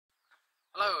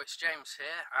Hello, it's James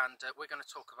here, and we're going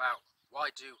to talk about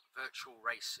why do virtual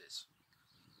races.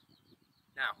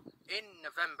 Now, in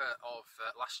November of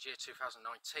last year, 2019,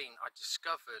 I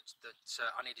discovered that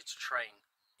I needed to train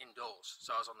indoors.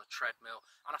 So I was on the treadmill,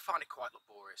 and I find it quite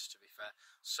laborious, to be fair.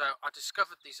 So I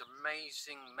discovered these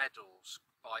amazing medals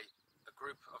by a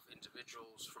group of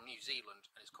individuals from New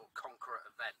Zealand, and it's called Conqueror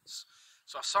Events.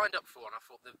 So I signed up for it, and I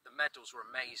thought the medals were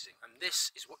amazing, and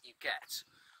this is what you get.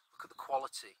 Look at the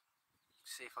quality.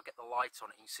 See if I get the light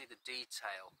on it, you can see the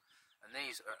detail, and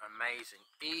these are amazing.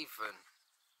 Even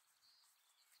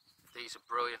these are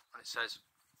brilliant, and it says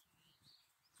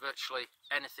virtually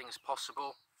anything is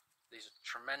possible. These are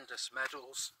tremendous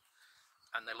medals,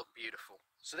 and they look beautiful.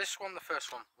 So this one, the first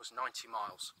one, was 90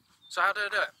 miles. So how did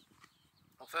I do it?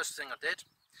 Well, first thing I did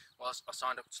was I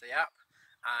signed up to the app,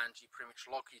 and you pretty much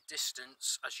log your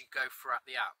distance as you go throughout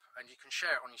the app, and you can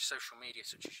share it on your social media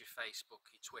such as your Facebook,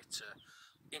 your Twitter,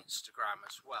 Instagram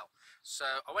as well.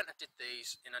 So I went and did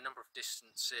these in a number of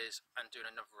distances and doing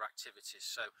a number of activities.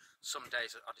 So some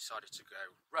days I decided to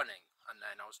go running, and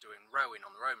then I was doing rowing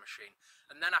on the row machine,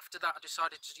 and then after that I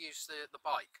decided to use the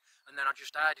bike, and then I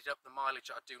just added up the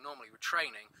mileage that I do normally with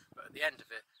training, but at the end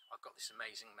of it I got this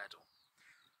amazing medal.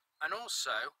 And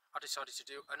also I decided to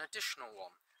do an additional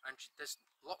one, and there's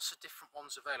lots of different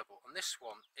ones available, and this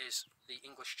one is the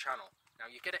English Channel.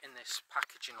 Now you get it in this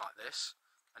packaging like this,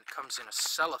 and it comes in a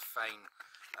cellophane,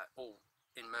 all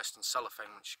immersed in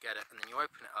cellophane once you get it, and then you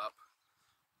open it up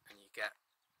and you get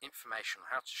information on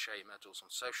how to share your medals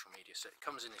on social media. So it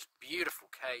comes in this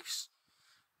beautiful case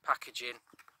packaging,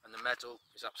 and the medal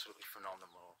is absolutely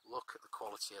phenomenal. Look at the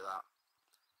quality of that.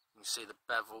 You can see the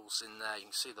bevels in there,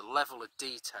 you can see the level of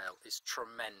detail is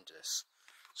tremendous.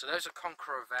 So those are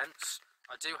Conqueror Events.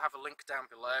 I do have a link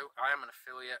down below. I am an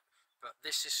affiliate, but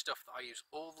this is stuff that I use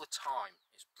all the time.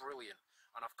 It's brilliant.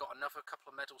 And I've got another couple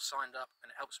of medals signed up,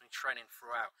 and it helps me training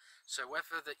throughout. So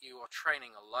whether that you are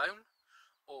training alone,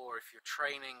 or if you're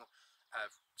training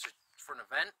for an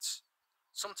event,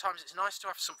 sometimes it's nice to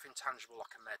have something tangible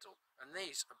like a medal. And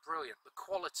these are brilliant. The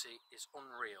quality is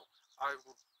unreal. I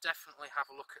will definitely have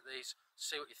a look at these,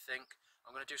 see what you think.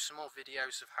 I'm going to do some more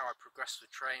videos of how I progress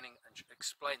with training and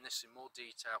explain this in more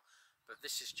detail. But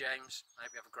this is James. I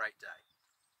hope you have a great day.